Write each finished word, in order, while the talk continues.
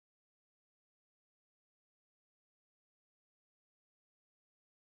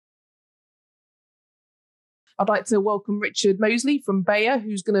I'd like to welcome Richard Moseley from Bayer,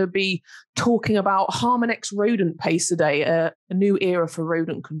 who's going to be talking about Harmonix Rodent Paste today, a new era for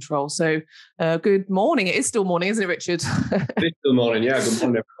rodent control. So good morning. It is still morning, isn't it, Richard? It's still morning, yeah. Good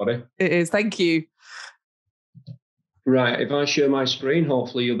morning, everybody. It is, thank you. Right, if I share my screen,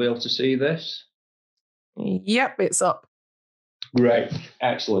 hopefully you'll be able to see this. Yep, it's up. Great,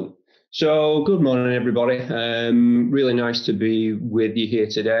 excellent. So good morning, everybody. Really nice to be with you here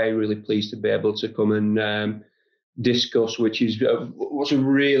today. Really pleased to be able to come and discuss, what's a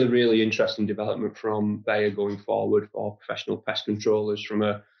really, really interesting development from Bayer going forward for professional pest controllers from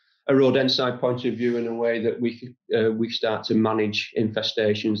a rodenticide point of view, in a way that we start to manage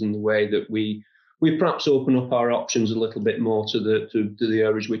infestations, and the way that we perhaps open up our options a little bit more to the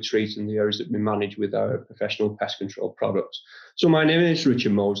areas we treat and the areas that we manage with our professional pest control products. So my name is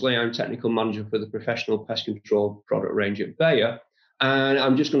Richard Moseley. I'm technical manager for the professional pest control product range at Bayer, and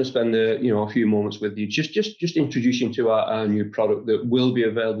I'm just going to spend a few moments with you, just introducing to our new product that will be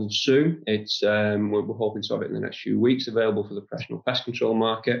available soon. It's we're hoping to have it in the next few weeks, available for the professional pest control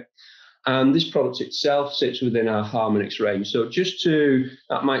market. And this product itself sits within our Harmonix range. So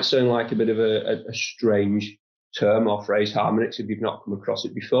that might sound like a bit of a strange term or phrase, Harmonix, if you've not come across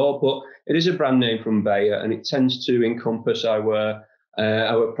it before, but it is a brand name from Bayer, and it tends to encompass our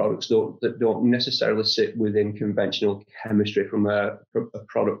products that don't necessarily sit within conventional chemistry from a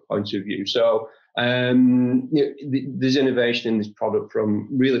product point of view. So there's innovation in this product from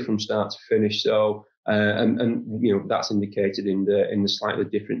start to finish. So and that's indicated in the slightly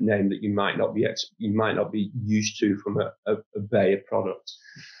different name that you might not be used to from a Bayer product.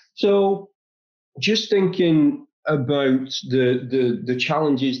 So just thinking about the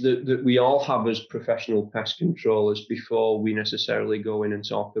challenges that we all have as professional pest controllers before we necessarily go in and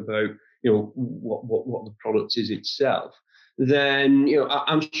talk about what the product is itself, then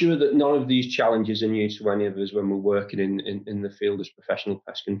I'm sure that none of these challenges are new to any of us when we're working in the field as professional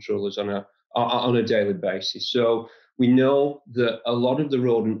pest controllers on a daily basis. So we know that a lot of the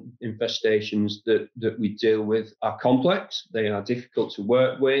rodent infestations that we deal with are complex. They are difficult to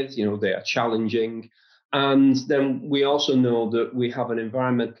work with. They are challenging. And then we also know that we have an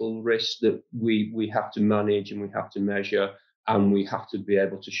environmental risk that we have to manage and we have to measure, and we have to be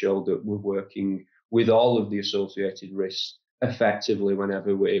able to show that we're working with all of the associated risks effectively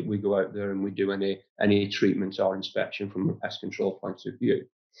whenever we go out there and we do any treatment or inspection from a pest control point of view.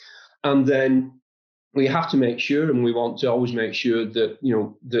 And then we have to make sure, and we want to always make sure that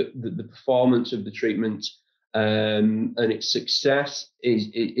the performance of the treatment and its success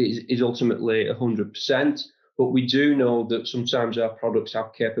is ultimately 100%. But we do know that sometimes our products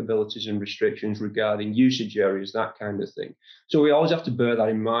have capabilities and restrictions regarding usage areas, that kind of thing. So we always have to bear that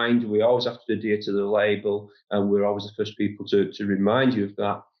in mind. We always have to adhere to the label, and we're always the first people to remind you of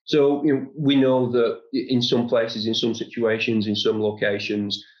that. So we know that in some places, in some situations, in some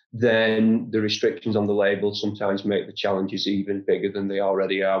locations, then the restrictions on the label sometimes make the challenges even bigger than they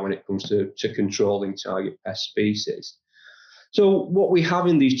already are when it comes to controlling target pest species. So what we have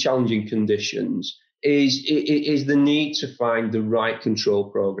in these challenging conditions is the need to find the right control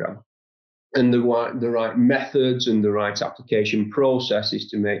program and the right methods and the right application processes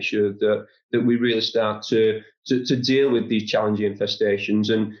to make sure that we really start to deal with these challenging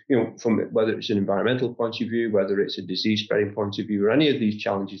infestations. And from whether it's an environmental point of view, whether it's a disease spreading point of view, or any of these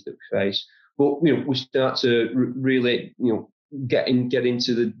challenges that we face, but we start to really get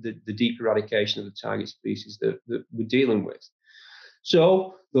into the deep eradication of the target species that we're dealing with.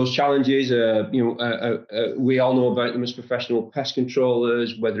 So those challenges, we all know about them as professional pest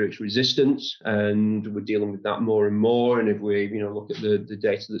controllers, whether it's resistance, and we're dealing with that more and more. And if we look at the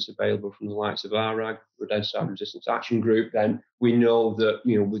data that's available from the likes of RAG, Rodenticide Resistance Action Group, then we know that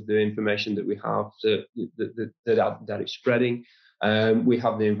with the information that we have that it's spreading. We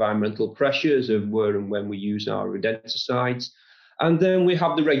have the environmental pressures of where and when we use our rodenticides. And then we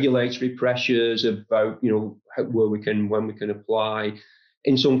have the regulatory pressures about, when we can apply.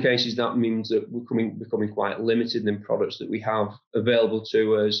 In some cases, that means that we're becoming quite limited in products that we have available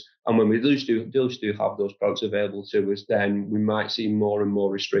to us. And when we do have those products available to us, then we might see more and more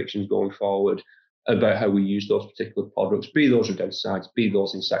restrictions going forward about how we use those particular products, be those rodenticides, be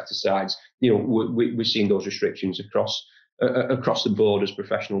those insecticides. We're seeing those restrictions across the board as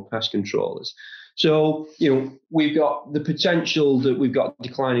professional pest controllers. So, we've got the potential that we've got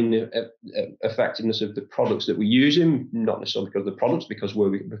declining effectiveness of the products that we're using, not necessarily because of the products, because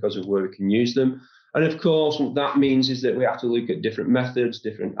of where we can use them. And of course, what that means is that we have to look at different methods,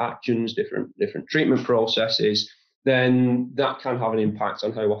 different actions, different treatment processes. Then that can have an impact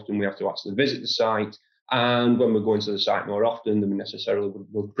on how often we have to actually visit the site And when we're going to the site more often than we necessarily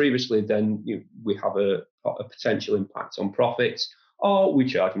would previously, then we have a potential impact on profits, or we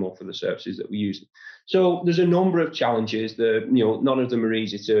charge more for the services that we use. So there's a number of challenges that, none of them are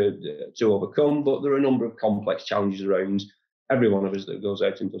easy to overcome, but there are a number of complex challenges around every one of us that goes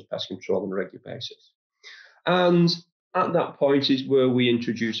out and does pest control on a regular basis. And at that point is where we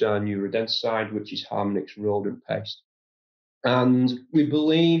introduce our new rodenticide, which is Harmonix Rodent Paste. And we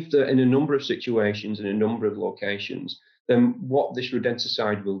believe that in a number of situations, in a number of locations, then what this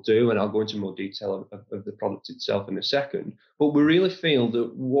rodenticide will do, and I'll go into more detail of the product itself in a second, but we really feel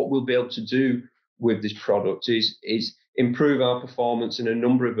that what we'll be able to do with this product is improve our performance in a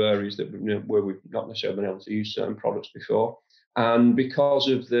number of areas where we've not necessarily been able to use certain products before. And because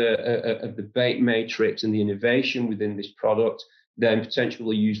of the bait matrix and the innovation within this product, then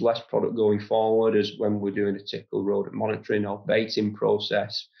potentially use less product going forward as when we're doing a typical rodent monitoring or baiting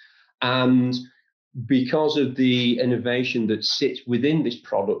process. And because of the innovation that sits within this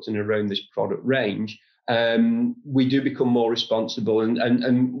product and around this product range, we do become more responsible.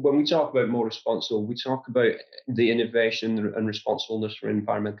 And when we talk about more responsible, we talk about the innovation and responsibleness from an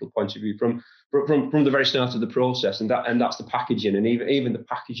environmental point of view from the very start of the process, and that's the packaging. And even the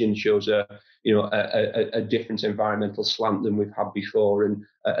packaging shows a different environmental slant than we've had before, and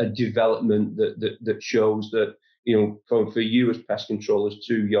a development that shows that, for you as pest controllers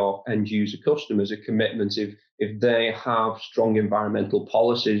to your end user customers, a commitment if they have strong environmental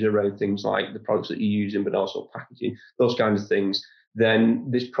policies around things like the products that you're using, but also packaging, those kinds of things, then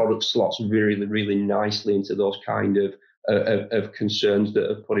this product slots really, really nicely into those kind of concerns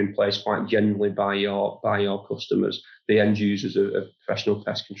that are put in place quite genuinely by your customers, the end users of professional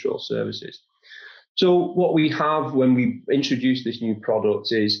pest control services. So what we have when we introduce this new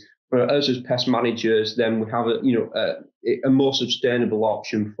product is, for us as pest managers, then we have a more sustainable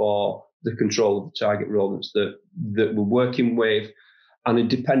option for the control of the target rodents that we're working with, and a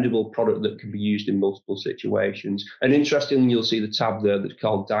dependable product that can be used in multiple situations. And interestingly, you'll see the tab there that's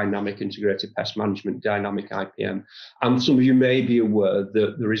called Dynamic Integrated Pest Management, Dynamic IPM. And some of you may be aware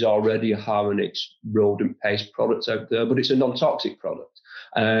that there is already a Harmonix Rodent Paste product out there, but it's a non-toxic product.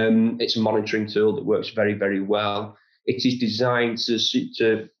 It's a monitoring tool that works very, very well. It is designed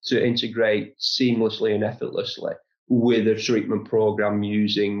to integrate seamlessly and effortlessly with a treatment program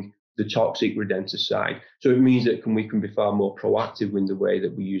using the toxic rodenticide. So it means that we can be far more proactive in the way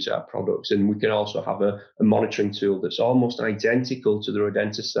that we use our products. And we can also have a monitoring tool that's almost identical to the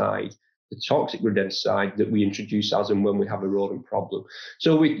rodenticide, the toxic rodenticide that we introduce as and when we have a rodent problem.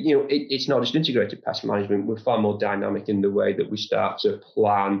 So it's not just integrated pest management. We're far more dynamic in the way that we start to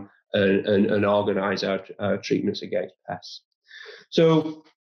plan and organize our treatments against pests. So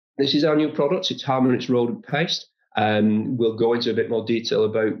this is our new product. It's Harmonix Rodent Paste. We'll go into a bit more detail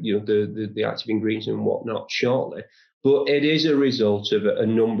about the active ingredients and whatnot shortly. But it is a result of a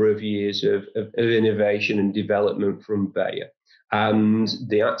number of years of innovation and development from Bayer. And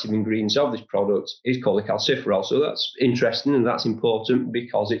the active ingredients of this product is cholecalciferol. So that's interesting and that's important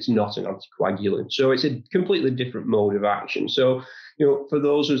because it's not an anticoagulant. So it's a completely different mode of action. So, for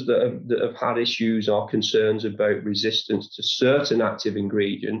those of us that have had issues or concerns about resistance to certain active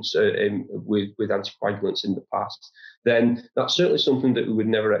ingredients with anticoagulants in the past, then that's certainly something that we would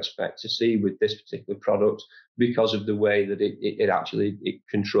never expect to see with this particular product because of the way that it actually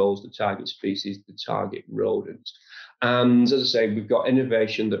controls the target species, the target rodent. And as I say, we've got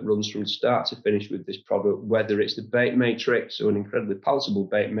innovation that runs from start to finish with this product, whether it's the bait matrix, so an incredibly palatable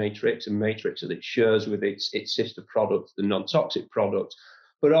bait matrix, a matrix that it shares with its sister product, the non-toxic product.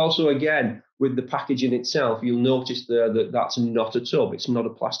 But also, again, with the packaging itself, you'll notice there that that's not a tub. It's not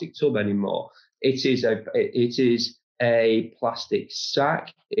a plastic tub anymore. It is a plastic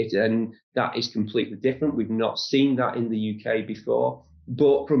sack, and that is completely different. We've not seen that in the UK before.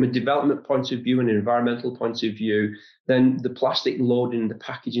 But from a development point of view and an environmental point of view, then the plastic loading and the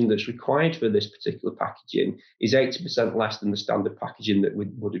packaging that's required for this particular packaging is 80% less than the standard packaging that we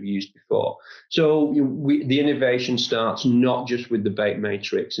would have used before. So the innovation starts not just with the bait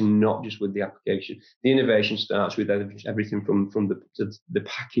matrix and not just with the application. The innovation starts with everything from the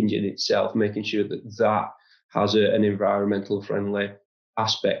packaging itself, making sure that has an environmental friendly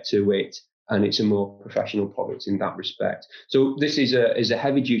aspect to it. And it's a more professional product in that respect. So this is a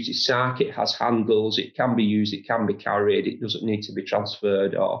heavy-duty sack. It has handles. It can be used. It can be carried. It doesn't need to be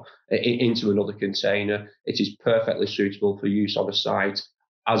transferred or into another container. It is perfectly suitable for use on a site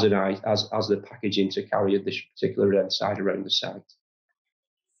as the packaging to carry this particular rodenticide around the site.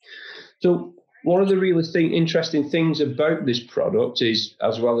 So one of the really interesting things about this product is,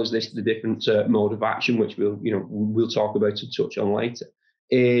 as well as the different mode of action, which we'll talk about and touch on later,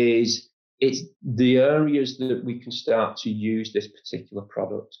 is it's the areas that we can start to use this particular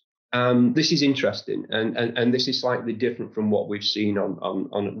product. This is interesting, and this is slightly different from what we've seen on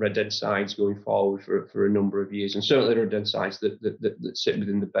rodenticides going forward for a number of years, and certainly rodenticides that sit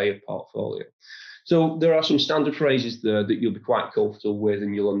within the Bayer portfolio. So there are some standard phrases there that you'll be quite comfortable with,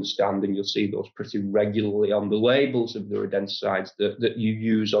 and you'll understand, and you'll see those pretty regularly on the labels of the rodenticides that you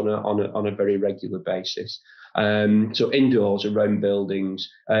use on a very regular basis. So indoors, around buildings,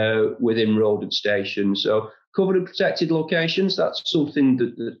 within rodent stations. So covered and protected locations, that's something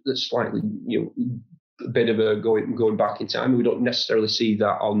that's slightly, a bit of a going back in time. We don't necessarily see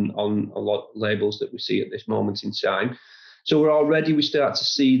that on a lot of labels that we see at this moment in time. So we start to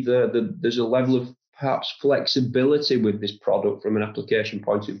see there's a level of perhaps flexibility with this product from an application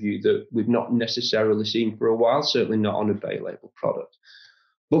point of view that we've not necessarily seen for a while, certainly not on a Bayer label product.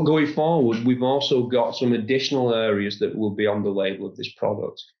 But going forward, we've also got some additional areas that will be on the label of this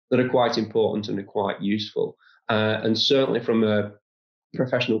product that are quite important and are quite useful. And certainly from a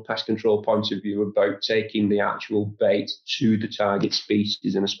professional pest control point of view, about taking the actual bait to the target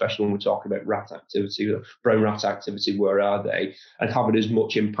species, and especially when we're talking about rat activity, brown rat activity, where are they, and having as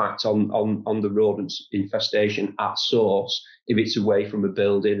much impact on the rodents infestation at source, if it's away from a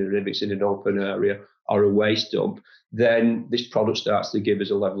building or if it's in an open area or a waste dump, then this product starts to give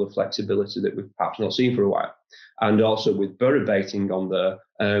us a level of flexibility that we've perhaps not seen for a while. And also with burrow baiting on there,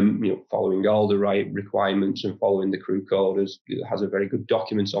 following all the right requirements and following the crew code, it has a very good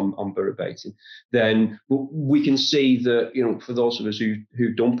document on burrow baiting. Then we can see that, for those of us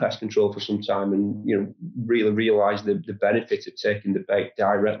who've done pest control for some time and, really realise the benefit of taking the bait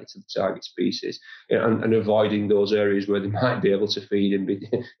directly to the target species, and avoiding those areas where they might be able to feed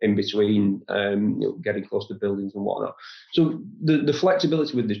in between, getting close to buildings and whatnot. So the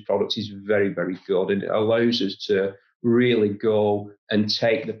flexibility with this product is very, very good, and it allows us to really go and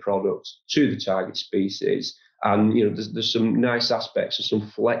take the product to the target species. And there's some nice aspects of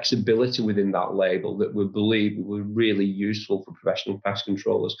some flexibility within that label that we believe will be really useful for professional pest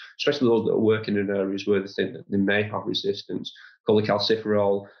controllers, especially those that are working in areas where they think that they may have resistance.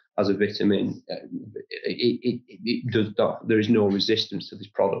 Cholecalciferol as a vitamin, it does not. There is no resistance to this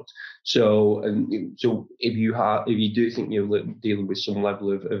product. So if you do think you're dealing with some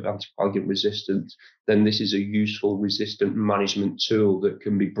level of anticoagulant resistance, then this is a useful resistant management tool that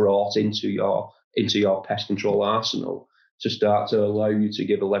can be brought into your pest control arsenal to start to allow you to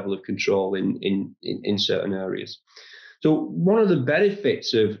give a level of control in certain areas. So one of the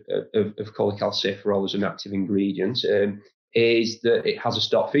benefits of cholecalciferol as an active ingredient is that it has a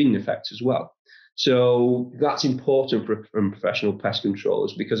stop feeding effect as well. So that's important from professional pest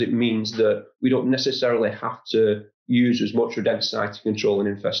controllers, because it means that we don't necessarily have to use as much rodenticide to control an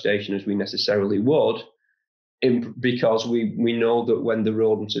infestation as we necessarily would, because we know that when the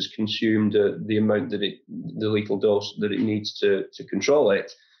rodent has consumed the amount the lethal dose that it needs to control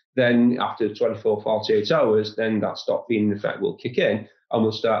it, then after 24, 48 hours, then that stop feeding effect will kick in, and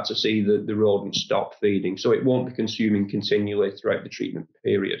we'll start to see the rodent stop feeding. So it won't be consuming continually throughout the treatment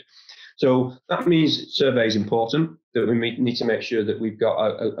period. So that means survey is important, that we need to make sure that we've got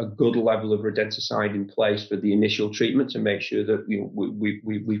a good level of rodenticide in place for the initial treatment to make sure that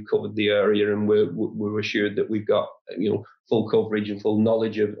we've covered the area, and we're assured that we've got full coverage and full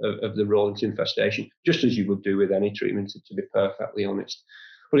knowledge of the rodent infestation, just as you would do with any treatment, to be perfectly honest.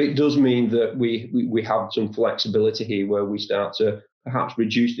 But it does mean that we have some flexibility here where we start to perhaps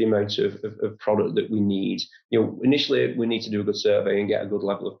reduce the amount of product that we need. Initially we need to do a good survey and get a good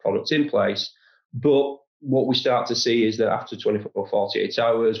level of product in place. But what we start to see is that after 24 or 48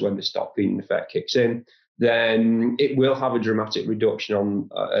 hours, when the stop feeding effect kicks in, then it will have a dramatic reduction on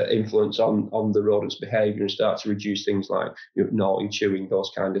influence on the rodent's behaviour, and start to reduce things like gnawing, chewing,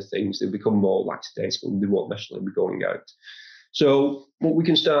 those kind of things. They become more lackadaisical and they won't necessarily be going out. So what we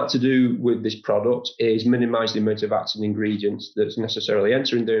can start to do with this product is minimise the amount of active ingredients that's necessarily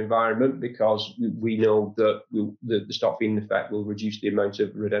entering the environment, because we know that the stop feeding effect will reduce the amount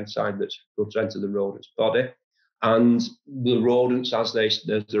of rodenticide that's going to enter the rodent's body. And the rodents, as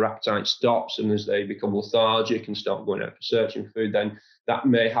their appetite stops and as they become lethargic and stop going out for searching food, then that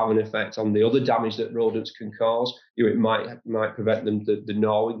may have an effect on the other damage that rodents can cause. It might prevent them the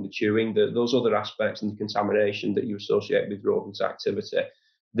gnawing, the chewing, those other aspects and the contamination that you associate with rodent activity.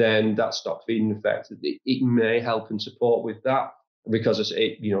 Then that stop feeding effect, it may help and support with that, because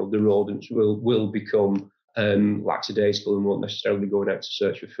the rodents will become lackadaisical and won't necessarily be going out to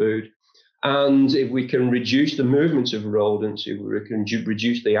search for food. And if we can reduce the movements of rodents, if we can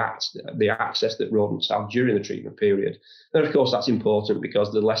reduce the access that rodents have during the treatment period, then of course that's important,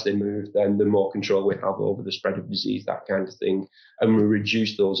 because the less they move, then the more control we have over the spread of disease, that kind of thing. And we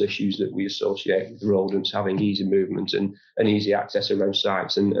reduce those issues that we associate with rodents having easy movement and easy access around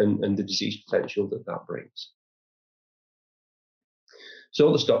sites, and the disease potential that brings.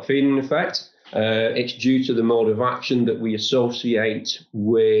 So the stop feeding effect, it's due to the mode of action that we associate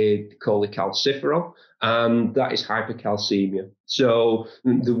with cholecalciferol, and that is hypercalcemia. So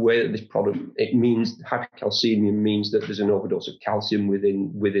the way that this product, it means hypercalcemia means that there's an overdose of calcium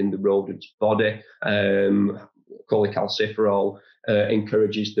within the rodent's body. Cholecalciferol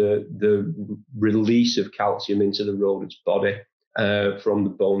encourages the release of calcium into the rodent's body from the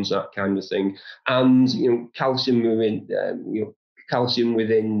bones, that kind of thing. And calcium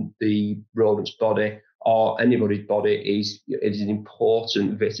within the rodent's body, or anybody's body, is an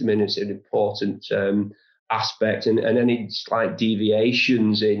important vitamin. It's an important aspect, and any slight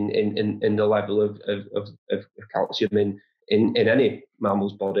deviations in the level of calcium in any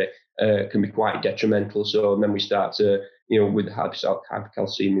mammal's body can be quite detrimental. So then we start to, with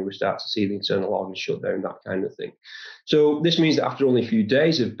hypercalcemia, we start to see the internal organs shut down, that kind of thing. So this means that after only a few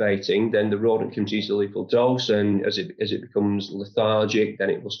days of baiting, then the rodent can use the lethal dose, and as it becomes lethargic, then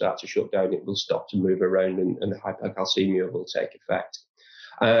it will start to shut down, it will stop to move around, and the hypercalcemia will take effect.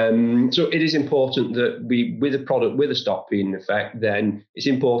 So it is important that with a product with a stop feeding effect, then it's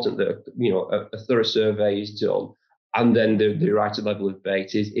important that a thorough survey is done, and then the right level of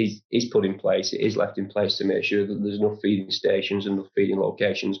bait is put in place. It is left in place to make sure that there's enough feeding stations and enough feeding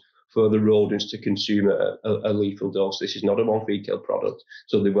locations for the rodents to consume a lethal dose. This is not a one feed kill product,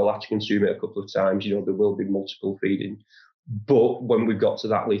 so they will have to consume it a couple of times. There will be multiple feeding. But when we've got to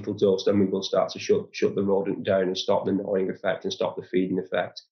that lethal dose, then we will start to shut the rodent down and stop the gnawing effect and stop the feeding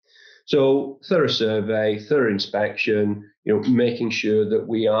effect. So thorough survey, thorough inspection, making sure that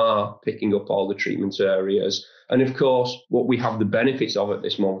we are picking up all the treatment areas. And of course, what we have the benefits of at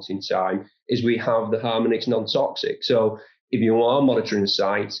this moment in time is we have the Harmonix non-toxic. So if you are monitoring a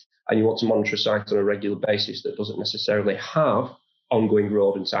site and you want to monitor a site on a regular basis that doesn't necessarily have ongoing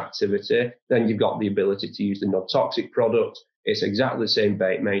rodent activity, then you've got the ability to use the non-toxic product. It's exactly the same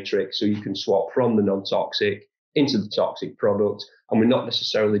bait matrix, so you can swap from the non-toxic into the toxic product, and we're not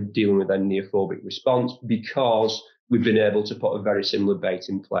necessarily dealing with any neophobic response because we've been able to put a very similar bait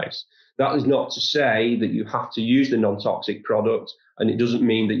in place. That is not to say that you have to use the non-toxic product, and it doesn't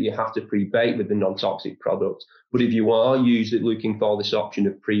mean that you have to pre-bait with the non-toxic product. But if you are looking for this option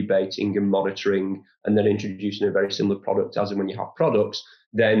of pre-baiting and monitoring and then introducing a very similar product as and when you have products,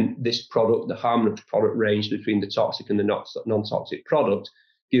 then this product, the Harmonix product range between the toxic and the non-toxic product,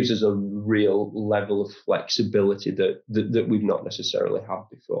 gives us a real level of flexibility that we've not necessarily had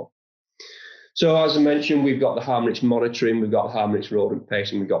before. So as I mentioned, we've got the Harmonix monitoring, we've got the Harmonix Rodent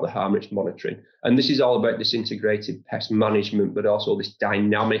Paste, and we've got the Harmonix monitoring. And this is all about this integrated pest management, but also this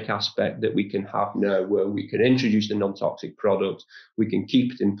dynamic aspect that we can have now, where we can introduce the non-toxic product, we can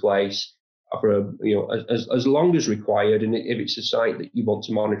keep it in place for as long as required. And if it's a site that you want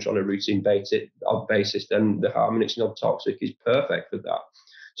to monitor on a routine basis, then the Harmonix non-toxic is perfect for that.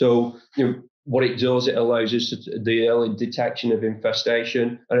 So, what it does, it allows us the early detection of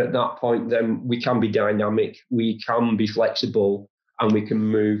infestation. And at that point, then we can be dynamic, we can be flexible, and we can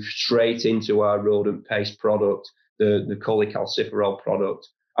move straight into our rodent paste product, the cholecalciferol product.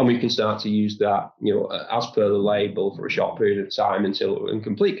 And we can start to use that, as per the label for a short period of time until we're in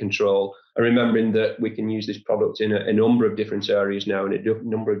complete control. And remembering that we can use this product in a number of different areas now, in a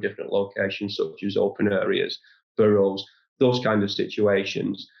number of different locations, such as open areas, burrows, those kind of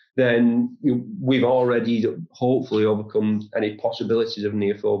situations, then we've already hopefully overcome any possibilities of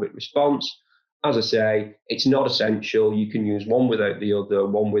neophobic response. As I say, it's not essential. You can use one without the other,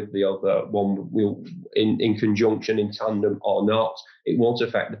 one with the other, one in conjunction, in tandem or not. It won't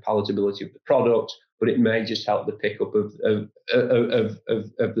affect the palatability of the product, but it may just help the pickup of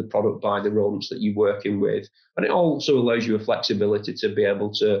the product by the rodents that you're working with. And it also allows you a flexibility to be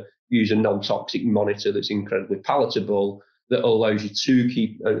able to use a non-toxic monitor that's incredibly palatable, that allows you to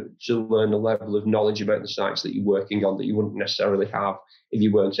keep to learn a level of knowledge about the sites that you're working on that you wouldn't necessarily have if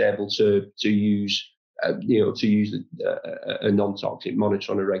you weren't able to use a non-toxic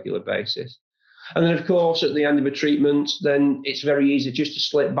monitor on a regular basis. And then, of course, at the end of a treatment, then it's very easy just to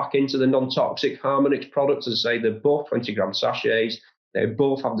slip back into the non-toxic Harmonix products. As I say, they're both 20-gram sachets. They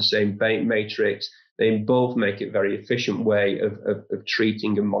both have the same bait matrix. They both make it a very efficient way of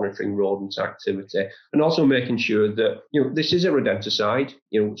treating and monitoring rodent activity, and also making sure that, this is a rodenticide.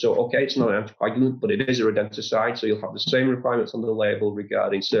 So okay, it's not an anticoagulant, but it is a rodenticide. So you'll have the same requirements on the label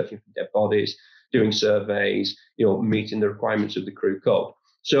regarding searching for dead bodies, doing surveys, meeting the requirements of the Crew Code.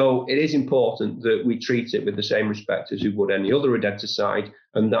 So it is important that we treat it with the same respect as we would any other rodenticide,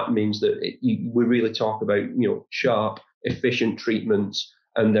 and that means that we really talk about sharp, efficient treatments,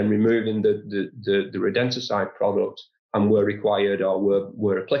 and then removing the rodenticide product, and where required or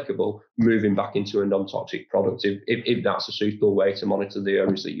where applicable, moving back into a non-toxic product if that's a suitable way to monitor the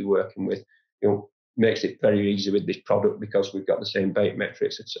areas that you're working with. Makes it very easy with this product because we've got the same bait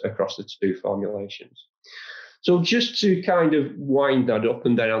metrics across the two formulations. So just to kind of wind that up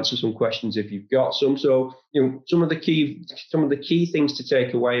and then answer some questions if you've got some. So, some of the key things to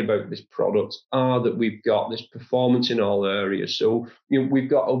take away about this product are that we've got this performance in all areas. So, we've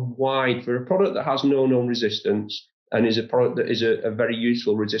got for a product that has no known resistance and is a product that is a very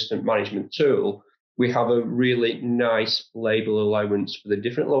useful resistant management tool. We have a really nice label allowance for the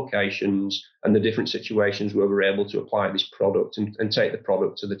different locations and the different situations where we're able to apply this product and take the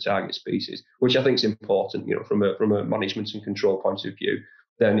product to the target species, which I think is important, from a management and control point of view.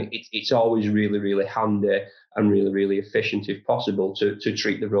 Then it's always really, really handy and really, really efficient, if possible, to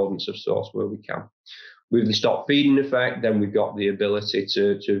treat the rodents of source where we can. With the stop feeding effect, then we've got the ability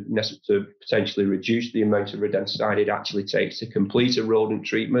to potentially reduce the amount of rodenticide it actually takes to complete a rodent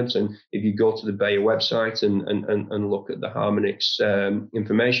treatment. And if you go to the Bayer website and look at the Harmonix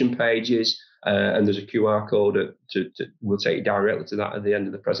information pages, and there's a QR code we'll take you directly to that at the end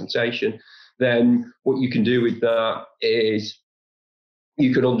of the presentation. Then what you can do with that is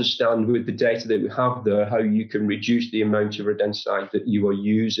you can understand with the data that we have there how you can reduce the amount of rodenticide that you are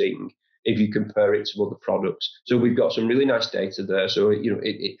using if you compare it to other products. So we've got some really nice data there. So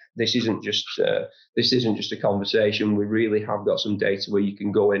this isn't just a conversation. We really have got some data where you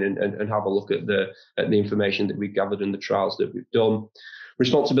can go in and have a look at the information that we've gathered in the trials that we've done.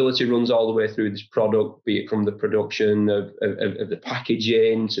 Responsibility runs all the way through this product, be it from the production of the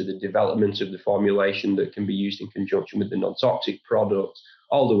packaging to the development of the formulation that can be used in conjunction with the non-toxic product,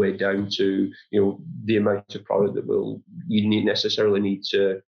 all the way down to the amount of product that you necessarily need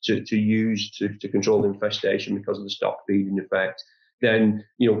to use to control the infestation because of the stop feeding effect. Then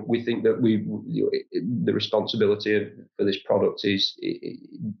we think that the responsibility for this product is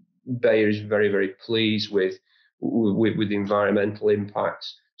Bayer is very, very pleased with the environmental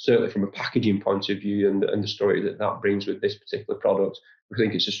impacts, certainly from a packaging point of view, and the story that brings with this particular product. We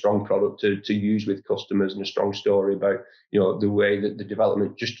think it's a strong product to use with customers, and a strong story about the way that the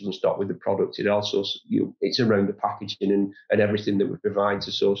development just doesn't stop with the product. It also it's around the packaging and everything that we provide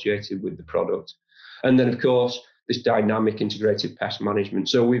associated with the product. And then of course this dynamic integrated pest management.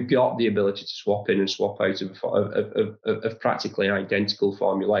 So we've got the ability to swap in and swap out of practically identical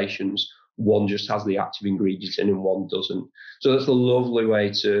formulations. One just has the active ingredients in and one doesn't. So that's a lovely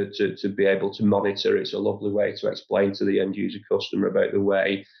way to be able to monitor. It's a lovely way to explain to the end user customer about the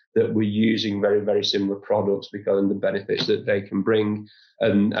way that we're using very, very similar products because of the benefits that they can bring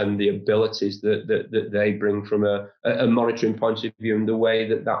and the abilities that they bring from a monitoring point of view, and the way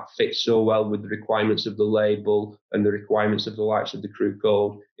that fits so well with the requirements of the label and the requirements of the likes of the Crew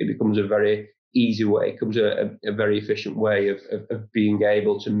Code. It becomes a very easy way, it becomes a very efficient way of being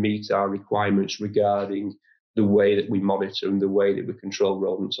able to meet our requirements regarding the way that we monitor and the way that we control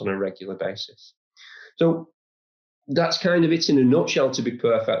rodents on a regular basis. So that's kind of it in a nutshell, to be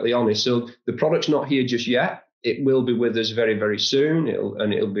perfectly honest. So the product's not here just yet. It will be with us very, very soon.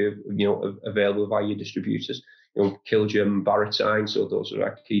 It'll be available via your distributors. Killgem and Baratine, so those are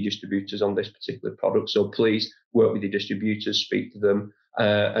our key distributors on this particular product. So please work with your distributors, speak to them,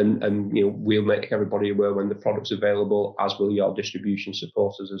 and we'll make everybody aware when the product's available, as will your distribution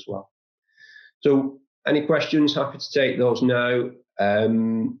supporters as well. So any questions? Happy to take those now.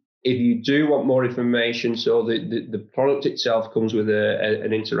 If you do want more information, so the product itself comes with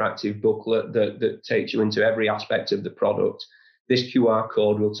an interactive booklet that takes you into every aspect of the product. This QR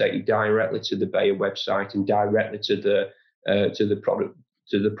code will take you directly to the Bayer website and directly to the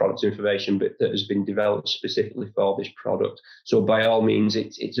product information bit that has been developed specifically for this product. So by all means,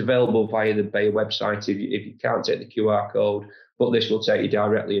 it's available via the Bayer website if you can't take the QR code, but this will take you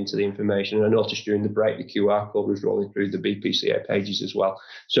directly into the information. And I noticed during the break, the QR code was rolling through the BPCA pages as well.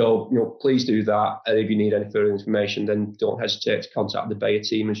 So please do that. And if you need any further information, then don't hesitate to contact the Bayer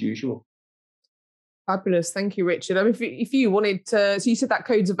team as usual. Fabulous. Thank you, Richard. I mean, if you wanted to, so you said that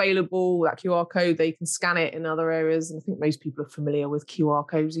code's available, that QR code, they can scan it in other areas. And I think most people are familiar with QR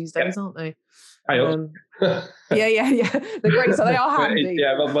codes these days, aren't they? I hope. Yeah. They're great, so they are handy.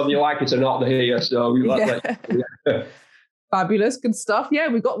 Yeah, whether you like it or not, they're here. So yeah. Fabulous, good stuff. Yeah,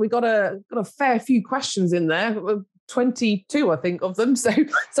 we got a fair few questions in there. 22, I think, of them. So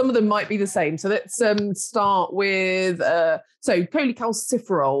some of them might be the same. So let's start with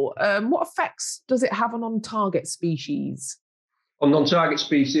cholecalciferol. What effects does it have on non-target species? On non-target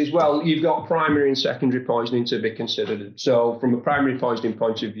species, well, you've got primary and secondary poisoning to be considered. So from a primary poisoning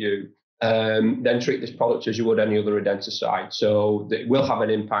point of view, then treat this product as you would any other rodenticide. So it will have an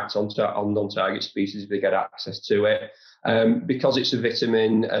impact on non-target species if they get access to it. Because it's a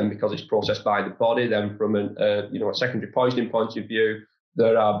vitamin and because it's processed by the body, then from a secondary poisoning point of view,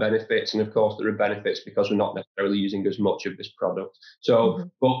 there are benefits. And of course, there are benefits because we're not necessarily using as much of this product.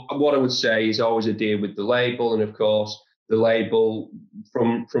 So, but what I would say is always adhere with the label. And of course, the label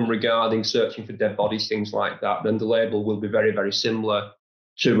from regarding searching for dead bodies, things like that, then the label will be very, very similar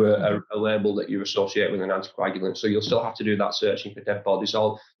to a label that you associate with an anticoagulant. So you'll still have to do that searching for dead bodies.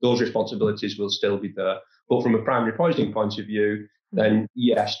 All those responsibilities will still be there. But from a primary poisoning point of view, then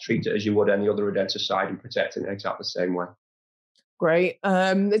yes, treat it as you would any other rodenticide and protect it in exactly the same way. Great.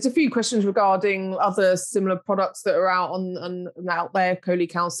 There's a few questions regarding other similar products that are out out there,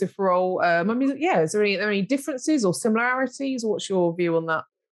 cholecalciferol. Is there any differences or similarities? What's your view on that?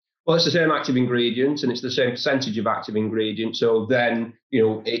 Well, it's the same active ingredient and it's the same percentage of active ingredient. So then,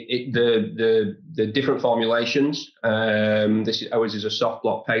 the different formulations. This is a soft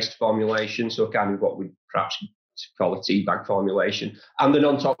block paste formulation, so kind of what we perhaps call a tea bag formulation. And the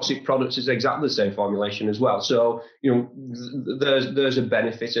non-toxic product is exactly the same formulation as well. So, there's a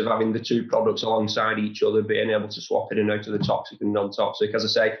benefit of having the two products alongside each other, being able to swap in and out of the toxic and non-toxic. As I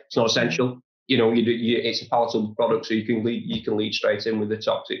say, it's not essential. It's a palatable product, so you can lead straight in with the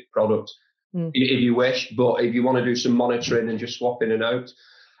toxic product if you wish. But if you want to do some monitoring and just swap in and out,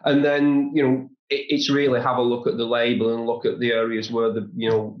 and then it's really have a look at the label and look at the areas where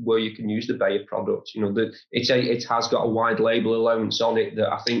where you can use the Bayer product. It has got a wide label allowance on it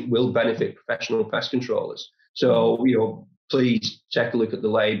that I think will benefit professional pest controllers. So please take a look at the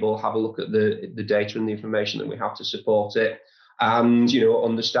label, have a look at the data and the information that we have to support it. And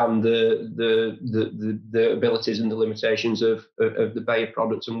understand the abilities and the limitations of the Bayer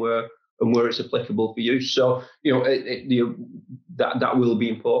product and where it's applicable for use. So that will be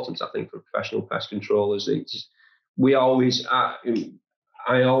important, I think, for professional pest controllers. I always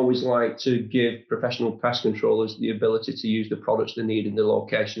like to give professional pest controllers the ability to use the products they need in the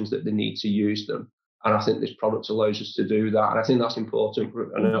locations that they need to use them. And I think this product allows us to do that. And I think that's important.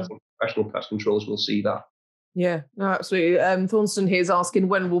 And I think professional pest controllers will see that. Yeah, no, absolutely. Thornston here is asking,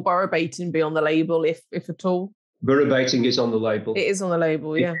 when will borough baiting be on the label, if at all? Borough baiting is on the label. It is on the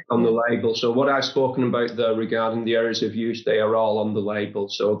label, yeah. On the label. So what I've spoken about there regarding the areas of use, they are all on the label.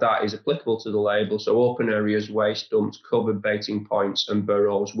 So that is applicable to the label. So open areas, waste dumps, covered baiting points and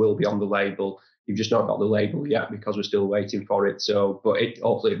burrows will be on the label. You've just not got the label yet because we're still waiting for it. So, but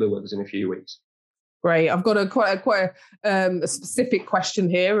hopefully it'll be with us in a few weeks. Great. I've got quite a specific question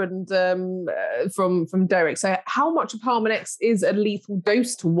here, and from Derek. So, how much of Harmonix is a lethal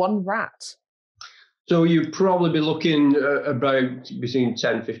dose to one rat? So you'd probably be looking about between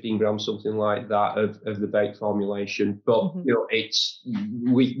 10, 15 grams, something like that, of the bait formulation. But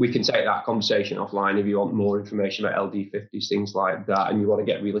we can take that conversation offline if you want more information about LD50s, things like that, and you want to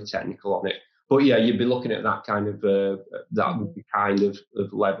get really technical on it. But yeah, you'd be looking at that kind of would be kind of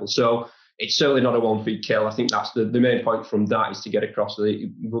level. So it's certainly not a one-feed kill. I think that's the main point from that is to get across that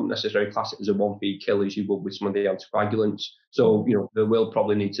you wouldn't necessarily class it as a one-feed kill as you would with some of the anticoagulants. So, there will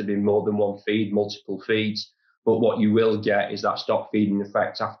probably need to be more than one feed, multiple feeds. But what you will get is that stop feeding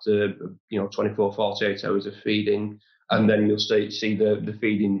effect after, 24, 48 hours of feeding. And then you'll see the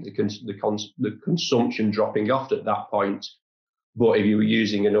feeding, the consumption dropping off at that point. But if you were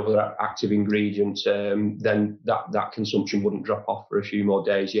using another active ingredient, then that consumption wouldn't drop off for a few more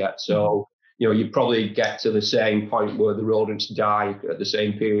days yet. So, you probably get to the same point where the rodents die at the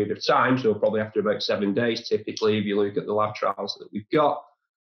same period of time. So probably after about 7 days, typically, if you look at the lab trials that we've got.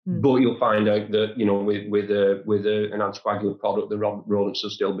 But you'll find out that, with an anticoagulant product, the rodents will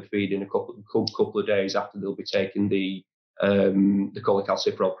still be feeding a couple of days after they'll be taking the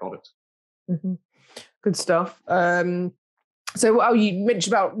cholecalciferol product. Good stuff. So, you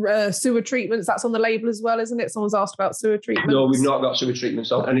mentioned about sewer treatments. That's on the label as well, isn't it? Someone's asked about sewer treatments. No, we've not got sewer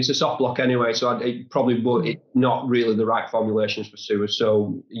treatments on, and it's a soft block anyway. So it's not really the right formulations for sewer.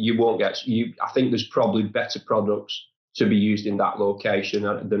 So you won't get. I think there's probably better products to be used in that location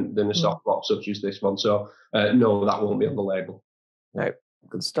than a soft block such as this one. So no, that won't be on the label. No.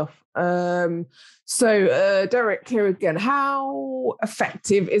 Good stuff. Derek, here again, how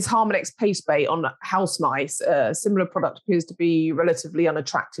effective is Harmonix Paste bait on house mice? Similar product appears to be relatively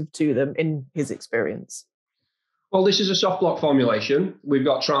unattractive to them in his experience. Well, this is a soft block formulation. We've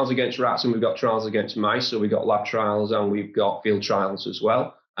got trials against rats and we've got trials against mice. So we've got lab trials and we've got field trials as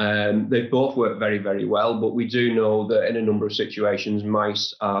well. They both work very, very well, but we do know that in a number of situations,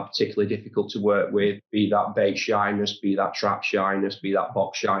 mice are particularly difficult to work with, be that bait shyness, be that trap shyness, be that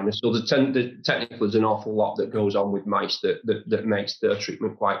box shyness. So technically there's an awful lot that goes on with mice that makes the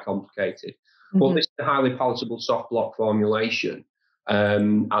treatment quite complicated. Mm-hmm. But this is a highly palatable soft block formulation,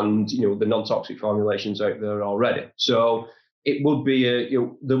 and the non-toxic formulations out there already. So it would be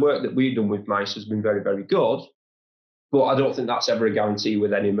the work that we've done with mice has been very, very good. But I don't think that's ever a guarantee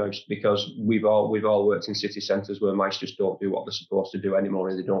with any mouse, because we've all worked in city centres where mice just don't do what they're supposed to do anymore,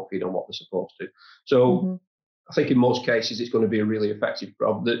 and they don't feed on what they're supposed to. So I think in most cases it's going to be a really effective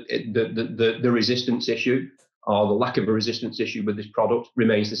problem. The resistance issue or the lack of a resistance issue with this product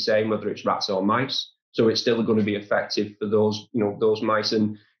remains the same, whether it's rats or mice. So it's still going to be effective for those mice,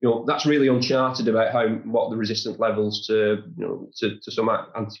 and that's really uncharted about what the resistance levels to some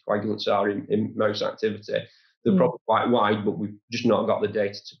anticoagulants are in mouse activity. They're probably quite wide, but we've just not got the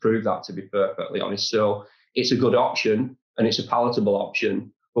data to prove that, to be perfectly honest. So it's a good option and it's a palatable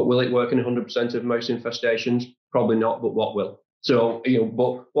option, but will it work in 100% of mouse infestations? Probably not, but what will? So,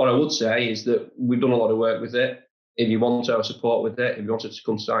 but what I would say is that we've done a lot of work with it. If you want our support with it, if you wanted to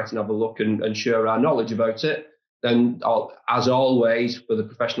come to site and have a look and share our knowledge about it, then as always for the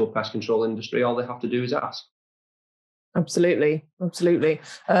professional pest control industry, all they have to do is ask. Absolutely.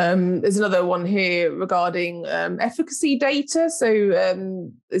 There's another one here regarding efficacy data. So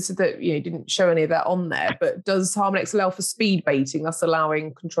this is that you didn't show any of that on there, but does Harmonix allow for speed baiting? That's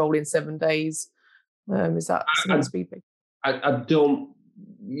allowing control in 7 days. Is that speed baiting?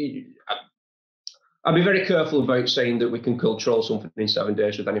 I'd be very careful about saying that we can control something in 7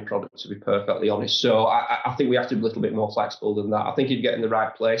 days with any product, to be perfectly honest. So I think we have to be a little bit more flexible than that. I think if you get in the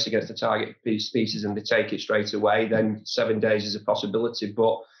right place against the target species and they take it straight away, then 7 days is a possibility.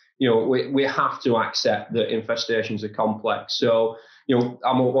 But, we have to accept that infestations are complex. So, you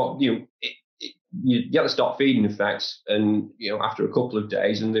get the stop feeding effects and, after a couple of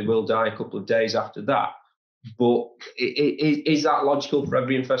days, and they will die a couple of days after that. But is that logical for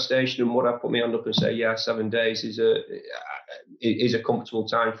every infestation? And would I put my hand up and say, 7 days is a comfortable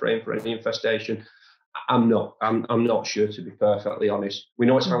time frame for any infestation? I'm not sure, to be perfectly honest. We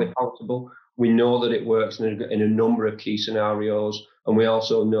know it's highly palatable. We know that it works in a number of key scenarios, and we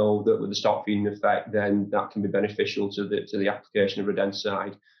also know that with the stop feeding effect, then that can be beneficial to the application of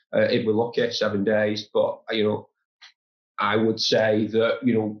rodenticide. If we're lucky, 7 days, but I would say that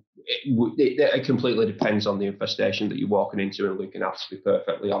it completely depends on the infestation that you're walking into and looking at, to be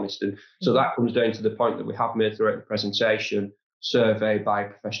perfectly honest. And so that comes down to the point that we have made throughout the presentation: survey by a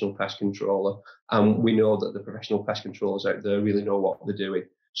professional pest controller, and we know that the professional pest controllers out there really know what they're doing.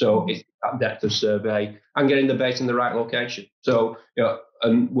 So it's that depth of survey and getting the bait in the right location. So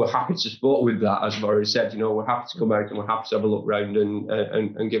and we're happy to support with that, as I've already said. We're happy to come out and we're happy to have a look round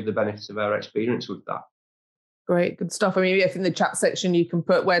and give the benefits of our experience with that. Great, good stuff. I mean, if in the chat section you can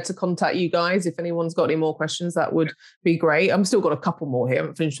put where to contact you guys, if anyone's got any more questions, that would be great. I've still got a couple more here. I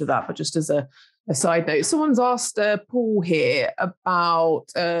haven't finished with that, but just as a side note, someone's asked Paul here about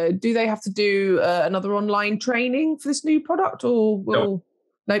do they have to do another online training for this new product, or nope?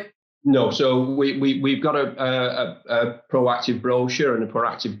 No, so we've got a proactive brochure and a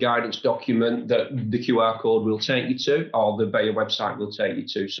proactive guidance document that the QR code will take you to, or the Bayer website will take you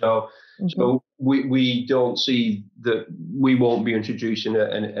to. So we don't see that we won't be introducing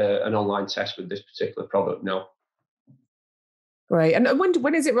an online test with this particular product, no. Great. And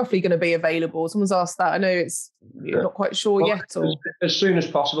when is it roughly going to be available? Someone's asked that. I know you're not quite sure yet. Or as soon as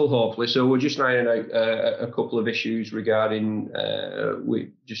possible, hopefully. So we're just ironing out a couple of issues regarding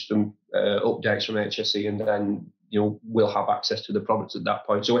some updates from HSE, and then we'll have access to the product at that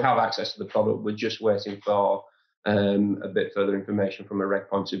point. So we have access to the product. We're just waiting for a bit further information from a reg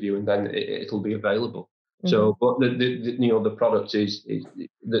point of view, and then it'll be available. So, but the product is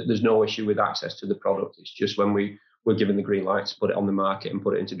there's no issue with access to the product. It's just when we're given the green light to put it on the market and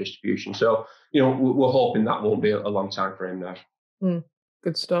put it into distribution. So, we're hoping that won't be a long time frame now.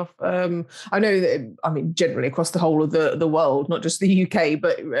 Good stuff. I know that, generally across the whole of the world, not just the UK,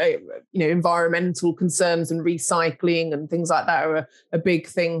 but, environmental concerns and recycling and things like that are a big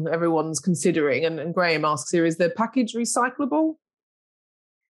thing everyone's considering. And Graham asks here, is the package recyclable?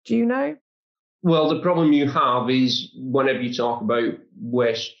 Do you know? Well, the problem you have is whenever you talk about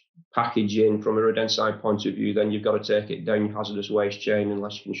waste packaging from a rodenticide point of view, then you've got to take it down your hazardous waste chain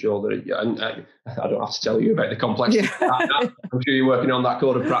unless you can show that and I don't have to tell you about the complexity of that. I'm sure you're working on that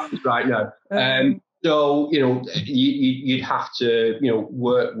code of practice right now. So, you'd have to,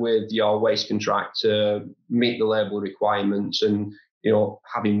 work with your waste contractor, meet the label requirements, and,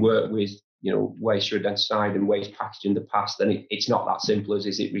 having worked with, waste rodenticide and waste packaging in the past, then it's not that simple as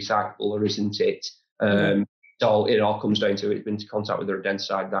is it recyclable or isn't it? It all comes down to it's been to contact with the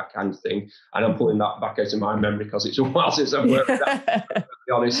rodenticide, that kind of thing. And I'm pulling that back out of my memory because it's a while since I've worked with that, to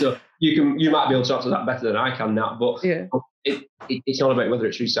be honest. So you might be able to answer that better than I can, Nat, but it's not about whether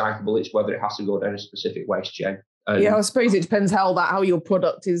it's recyclable, it's whether it has to go down a specific waste chain. I suppose it depends how your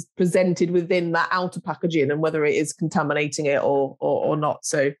product is presented within that outer packaging and whether it is contaminating it or not.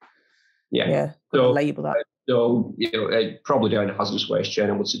 So so label that. So, probably down a hazardous waste chain,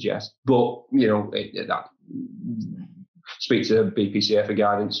 I would suggest. But, that speak to BPCA for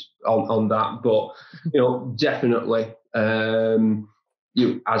guidance on that. But, definitely,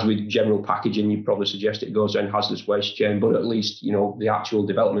 as with general packaging, you probably suggest it goes down hazardous waste chain. But at least, the actual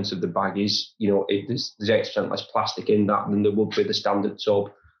development of the bag is, there's 8% less plastic in that than there would be the standard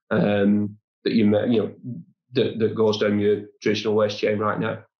tub that that goes down your traditional waste chain right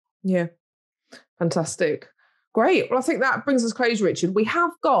now. Yeah. Fantastic. Great. Well, I think that brings us close, Richard. We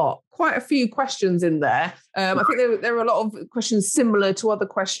have got quite a few questions in there. I think there are a lot of questions similar to other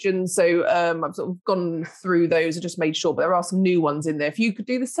questions. So I've sort of gone through those and just made sure, but there are some new ones in there. If you could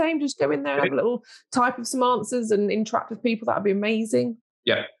do the same, just go in there and have a little type of some answers and interact with people, that'd be amazing.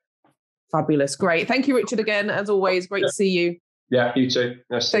 Yeah. Fabulous. Great. Thank you, Richard, again. As always, great to see you. Yeah, you too.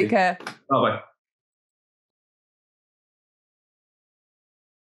 Nice to see you. Take care. Bye-bye.